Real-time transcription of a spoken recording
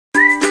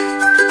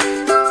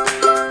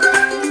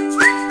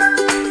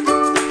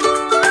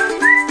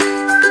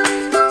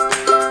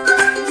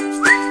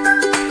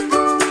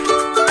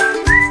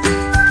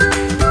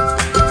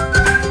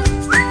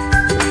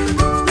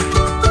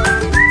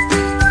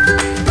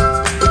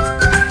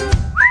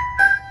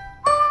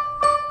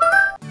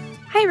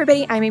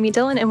everybody, I'm Amy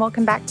Dillon and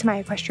welcome back to my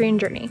equestrian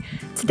journey.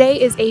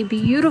 Today is a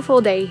beautiful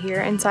day here,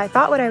 and so I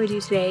thought what I would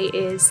do today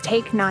is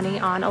take Nani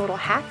on a little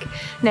hack.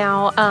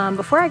 Now,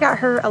 before I got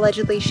her,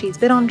 allegedly she's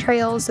been on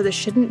trails, so this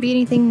shouldn't be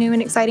anything new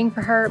and exciting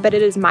for her, but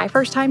it is my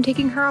first time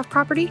taking her off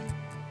property.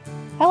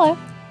 Hello.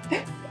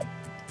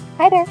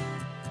 Hi there.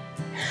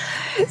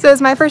 So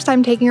it's my first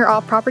time taking her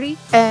off property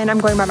and I'm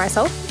going by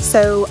myself.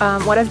 So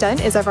what I've done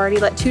is I've already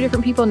let 2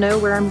 different people know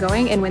where I'm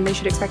going and when they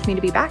should expect me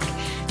to be back.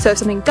 So if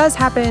something does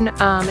happen,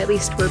 at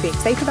least we're being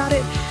safe about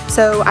it.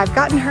 So I've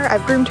gotten her,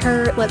 I've groomed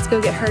her, let's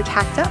go get her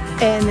tacked up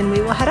and then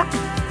we will head out.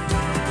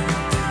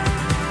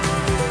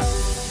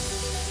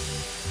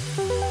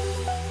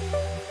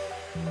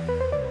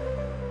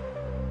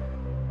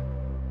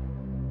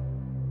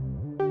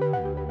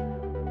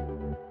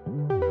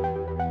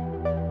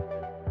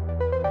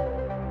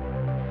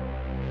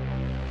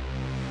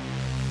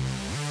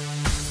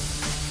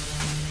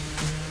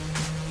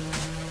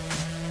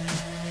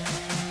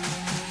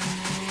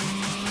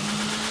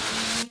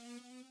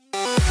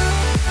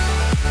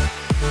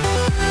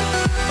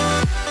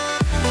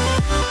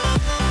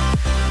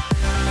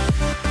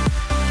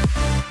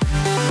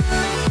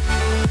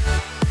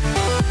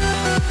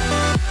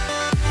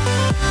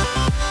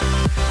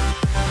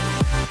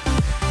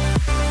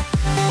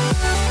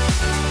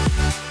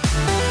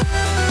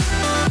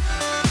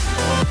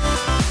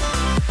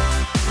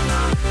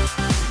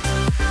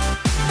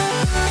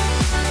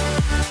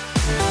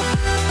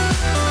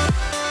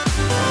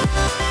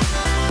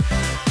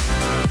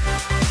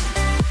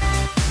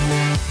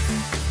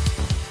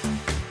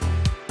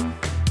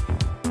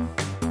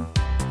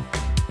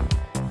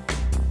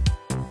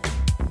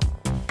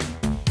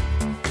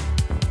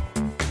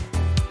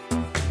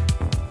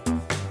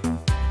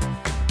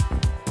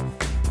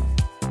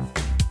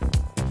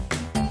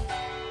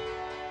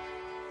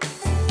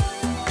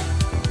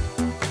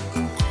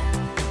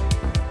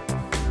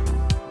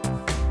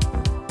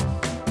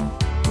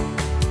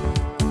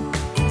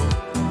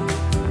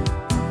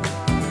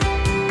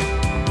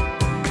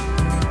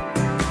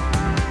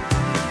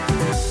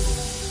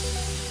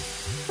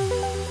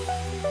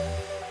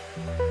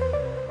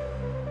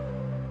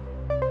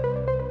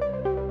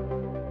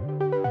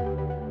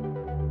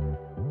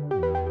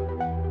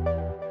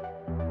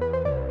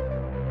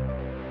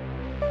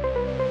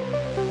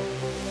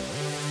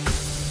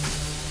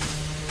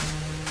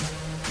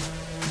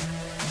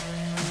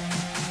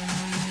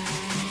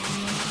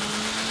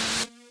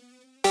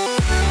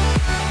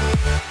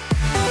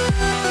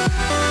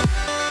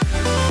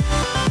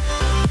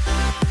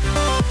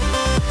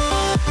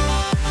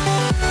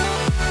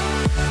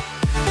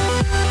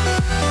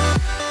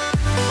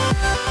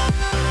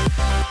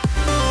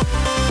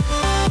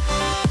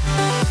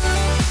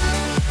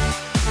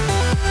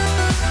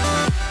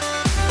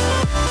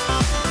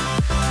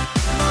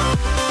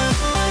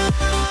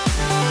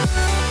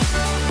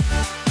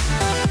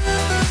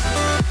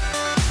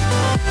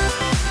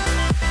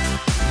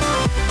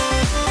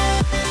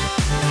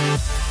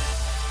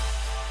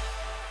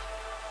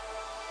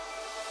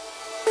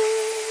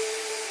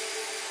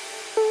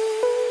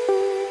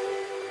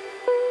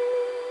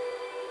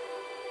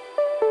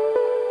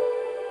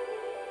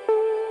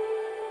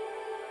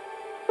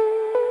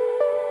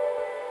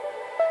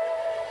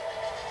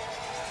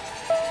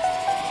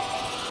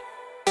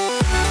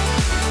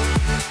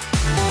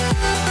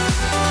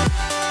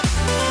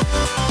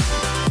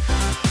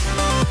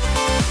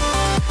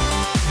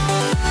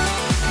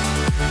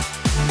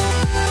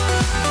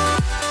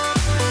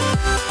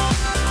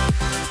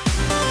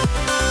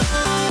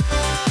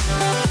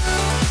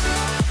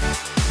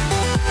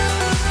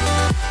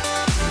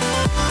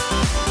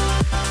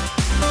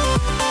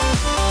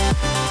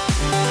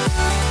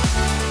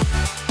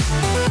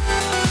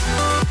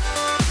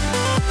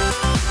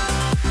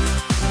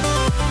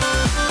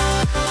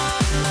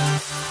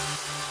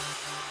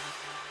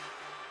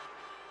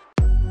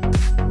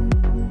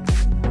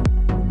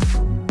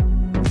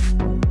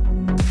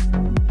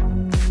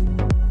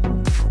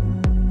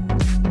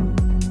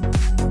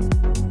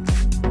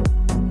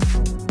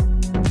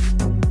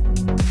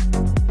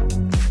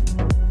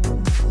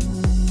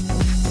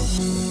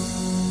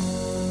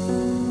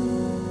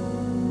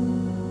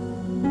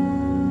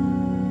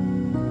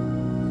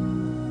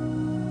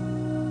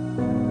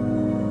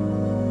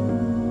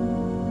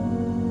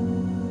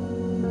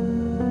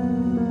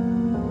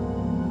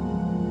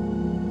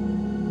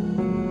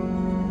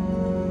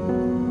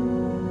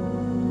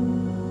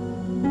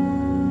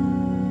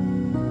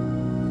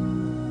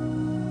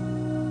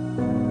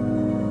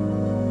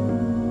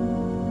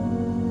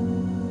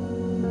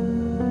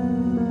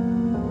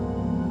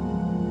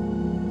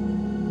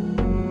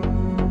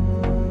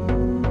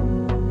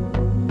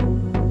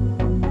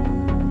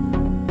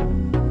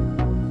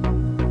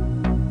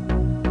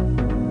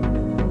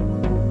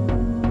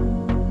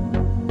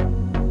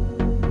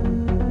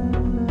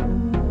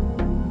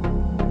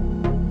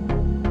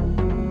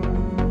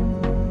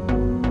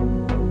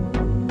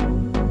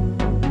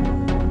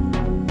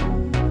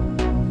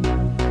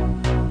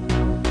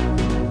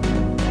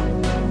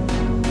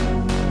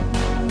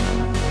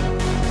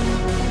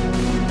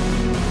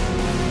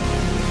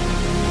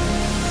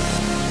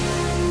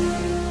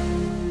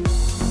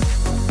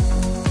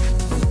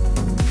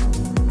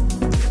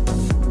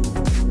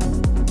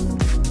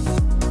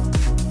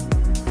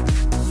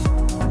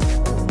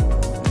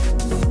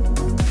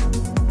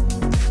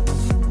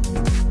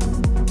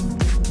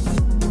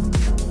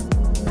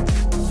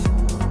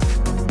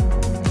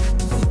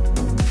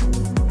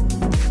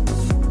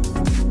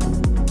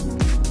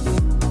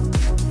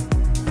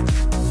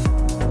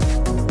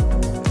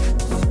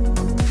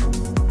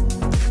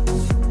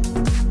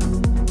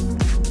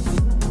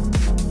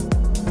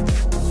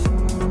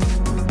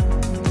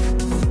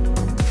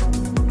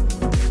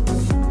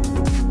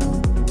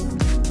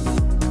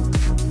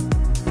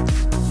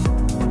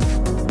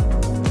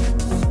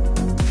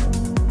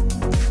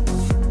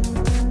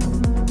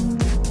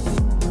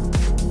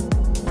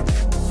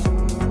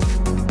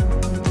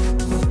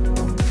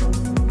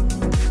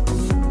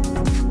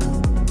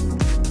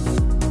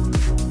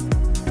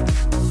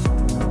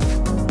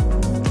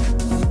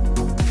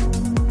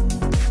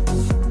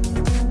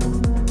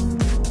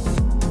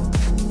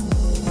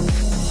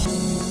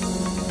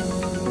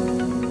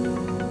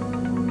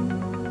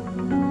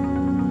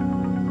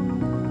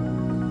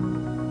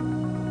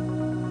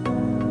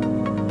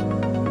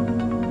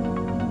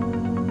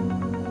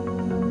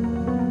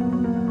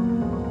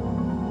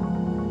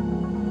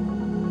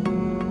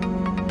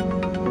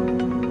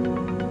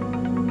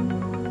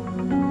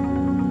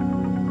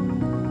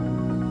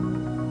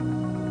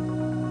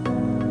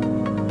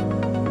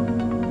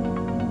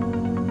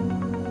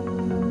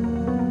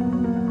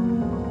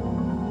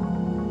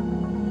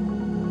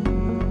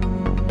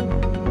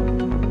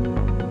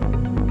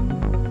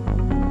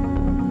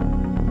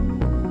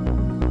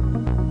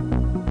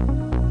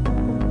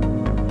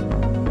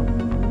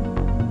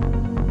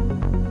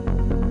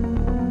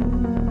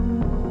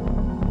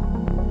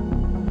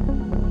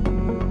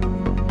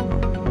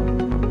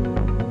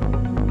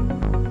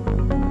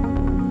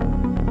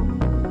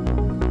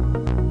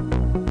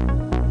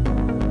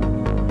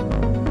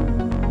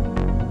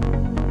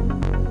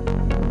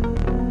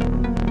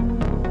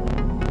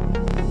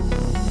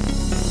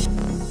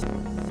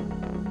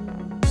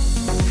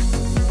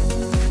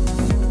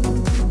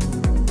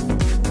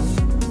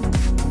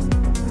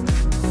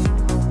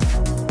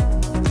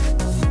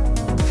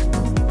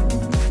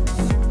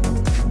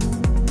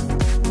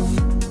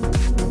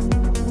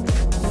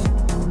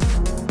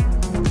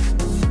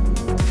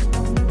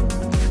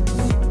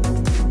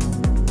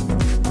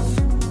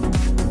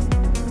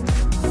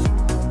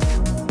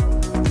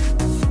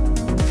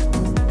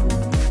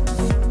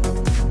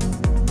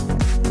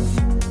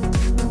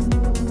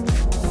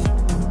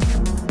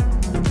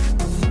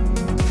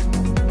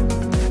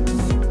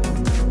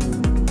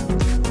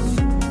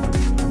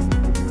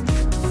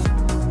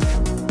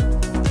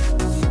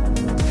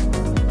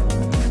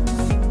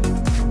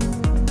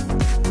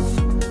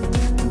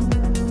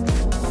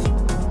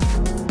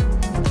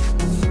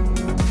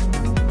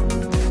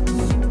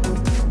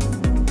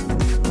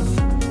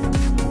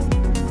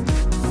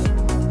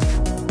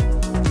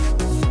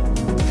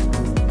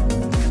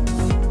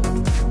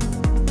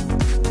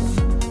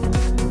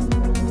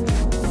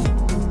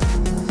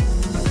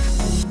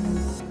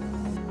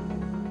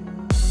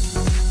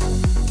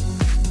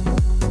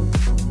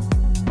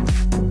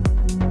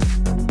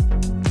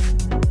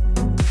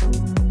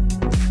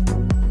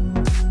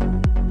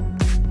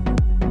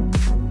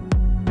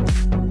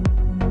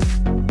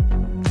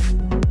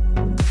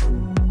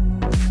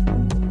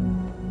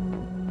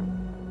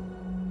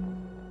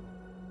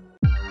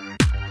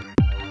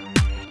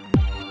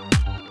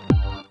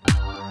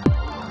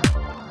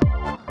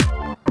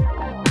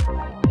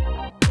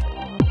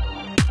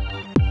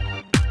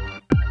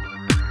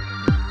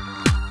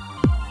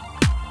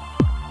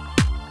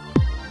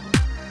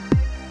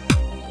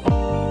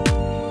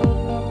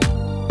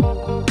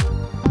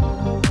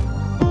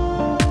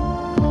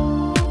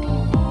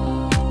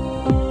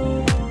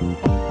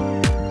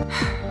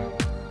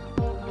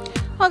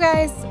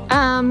 guys,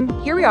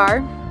 here we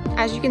are.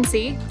 As you can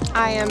see,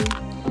 I am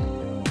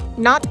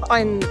not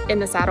in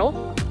the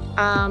saddle.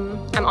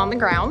 I'm on the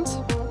ground.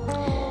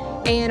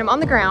 And I'm on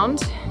the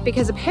ground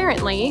because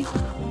apparently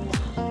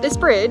this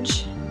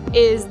bridge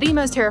is the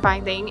most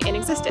terrifying thing in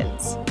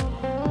existence.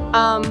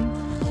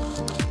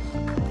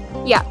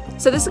 Yeah,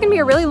 so this is gonna be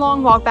a really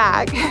long walk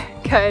back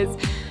because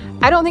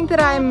I don't think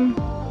that I'm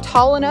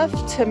tall enough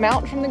to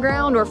mount from the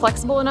ground or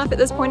flexible enough at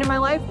this point in my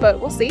life, but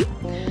we'll see.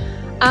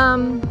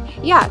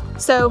 Yeah,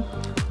 so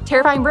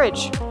terrifying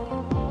bridge.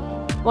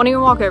 Won't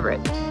even walk over it.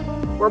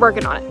 We're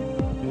working on it.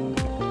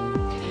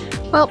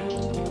 Well,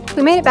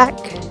 we made it back.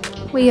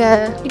 We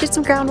did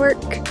some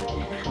groundwork.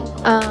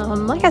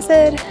 Like I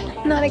said,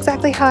 not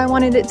exactly how I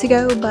wanted it to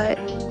go, but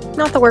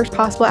not the worst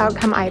possible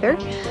outcome either.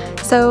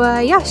 So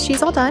yeah,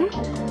 she's all done.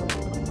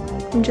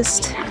 I'm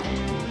just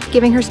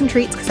giving her some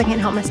treats because I can't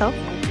help myself.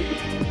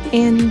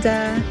 And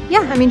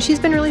yeah, I mean, she's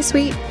been really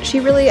sweet.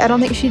 I don't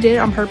think she did it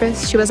on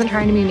purpose. She wasn't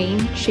trying to be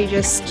mean. She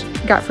just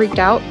got freaked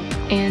out,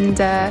 and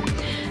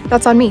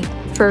that's on me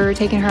for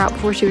taking her out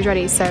before she was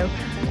ready. So,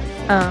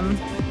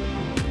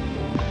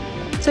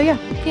 so yeah,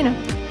 you know,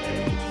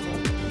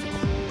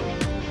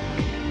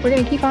 we're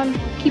gonna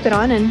keep it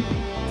on, and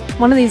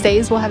one of these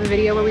days we'll have a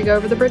video where we go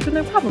over the bridge with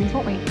no problems,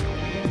 won't we?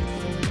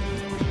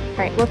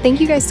 Alright, well, thank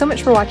you guys so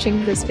much for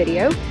watching this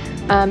video.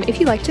 If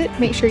you liked it,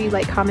 make sure you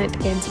like,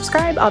 comment, and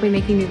subscribe. I'll be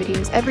making new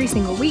videos every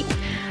single week.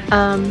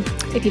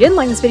 If you didn't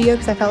like this video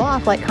because I fell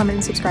off, like, comment,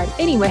 and subscribe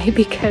anyway,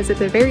 because at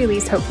the very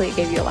least, hopefully it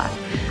gave you a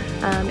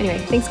laugh. Anyway,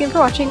 thanks again for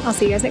watching. I'll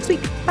see you guys next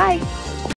week. Bye!